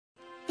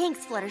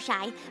Thanks,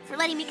 Fluttershy, for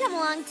letting me come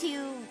along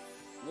to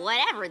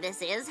whatever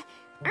this is.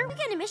 Aren't we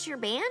gonna miss your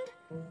band?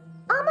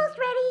 Almost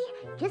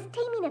ready. Just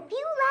taming a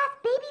few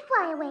last baby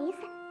flyaways.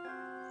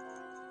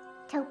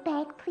 Tote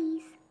bag,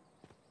 please.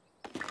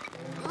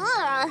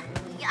 Ugh,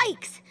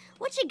 yikes.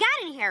 What you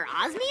got in here,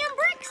 osmium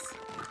bricks?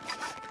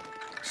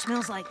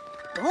 Smells like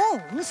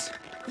bones.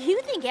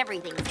 You think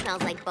everything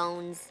smells like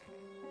bones.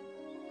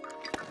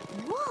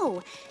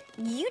 Whoa,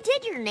 you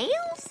did your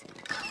nails?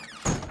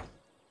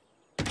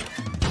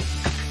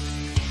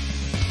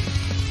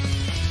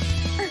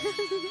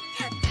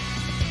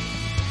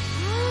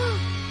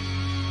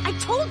 I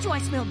told you I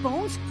smelled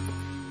bones.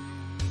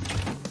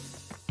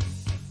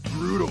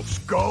 Brutal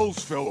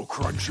skulls, fellow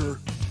cruncher.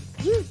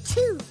 You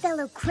too,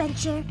 fellow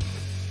cruncher.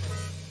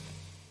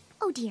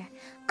 Oh dear.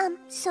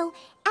 So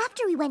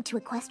after we went to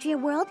Equestria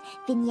World,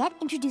 Vignette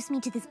introduced me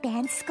to this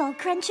band, Skull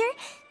Cruncher.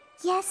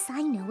 Yes,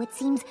 I know it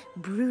seems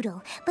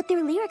brutal, but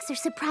their lyrics are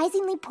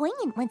surprisingly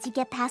poignant once you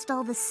get past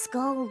all the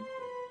skull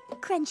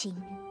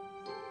crunching.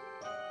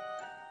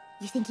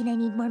 You thinking I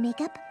need more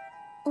makeup?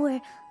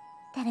 Or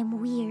that I'm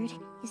weird?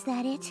 Is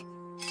that it?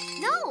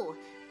 No,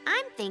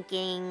 I'm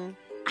thinking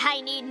I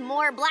need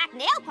more black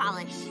nail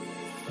polish.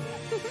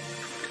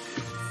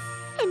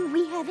 And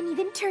we haven't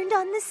even turned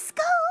on the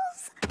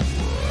skulls.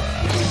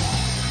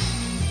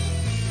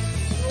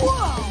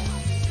 Whoa!